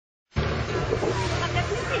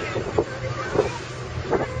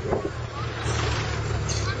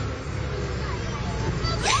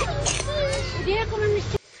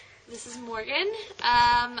This is Morgan.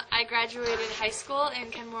 I graduated high school in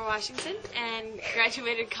Kenmore, Washington, and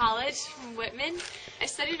graduated college from Whitman. I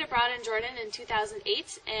studied abroad in Jordan in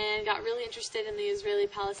 2008 and got really interested in the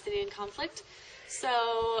Israeli-Palestinian conflict.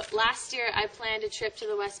 So last year I planned a trip to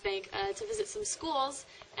the West Bank to visit some schools,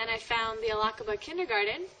 and I found the Al-Aqaba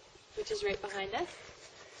Kindergarten, which is right behind us,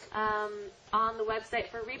 on the website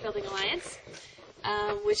for Rebuilding Alliance,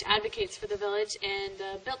 which advocates for the village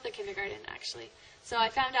and built the kindergarten, actually. So I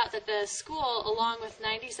found out that the school, along with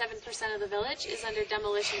 97% of the village, is under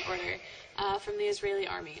demolition order from the Israeli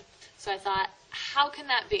army. So I thought, how can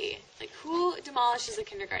that be? Like, who demolishes a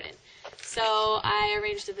kindergarten? So I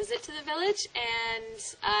arranged a visit to the village,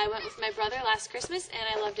 and I went with my brother last Christmas, and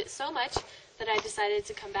I loved it so much that I decided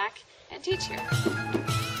to come back and teach here.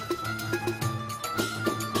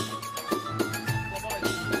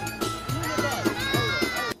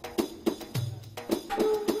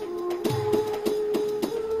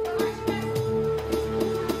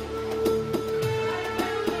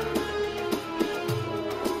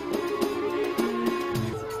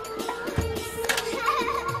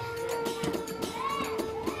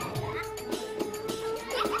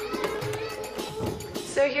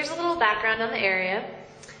 So here's a little background on the area.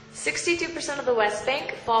 62% of the West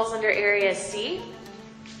Bank falls under Area C,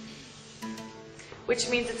 which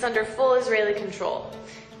means it's under full Israeli control.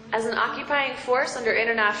 As an occupying force under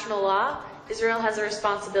international law, Israel has a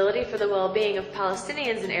responsibility for the well-being of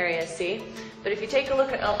Palestinians in Area C. But if you take a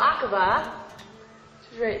look at Al-Aqaba,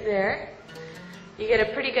 which is right there, you get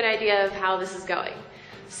a pretty good idea of how this is going.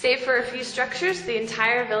 Save for a few structures, the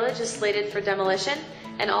entire village is slated for demolition,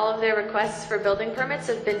 and all of their requests for building permits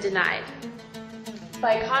have been denied.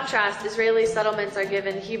 By contrast, Israeli settlements are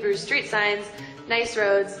given Hebrew street signs, nice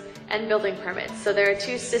roads, and building permits. So there are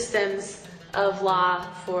two systems of law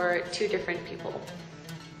for two different people.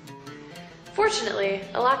 Fortunately,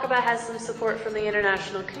 Al-Aqaba has some support from the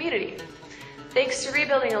international community. Thanks to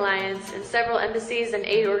Rebuilding Alliance and several embassies and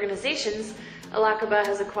aid organizations, Al-Aqaba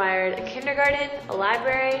has acquired a kindergarten, a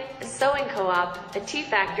library, a sewing co-op, a tea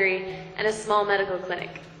factory, and a small medical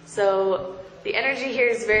clinic. So the energy here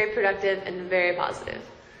is very productive and very positive.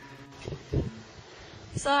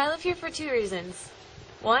 So I live here for two reasons.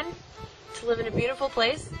 One, to live in a beautiful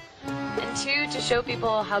place, and two, to show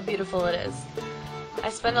people how beautiful it is.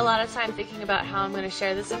 I spend a lot of time thinking about how I'm going to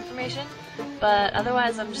share this information, but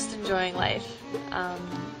otherwise I'm just enjoying life.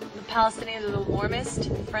 The Palestinians are the warmest,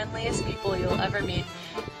 friendliest people you'll ever meet,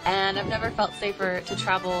 and I've never felt safer to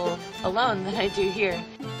travel alone than I do here.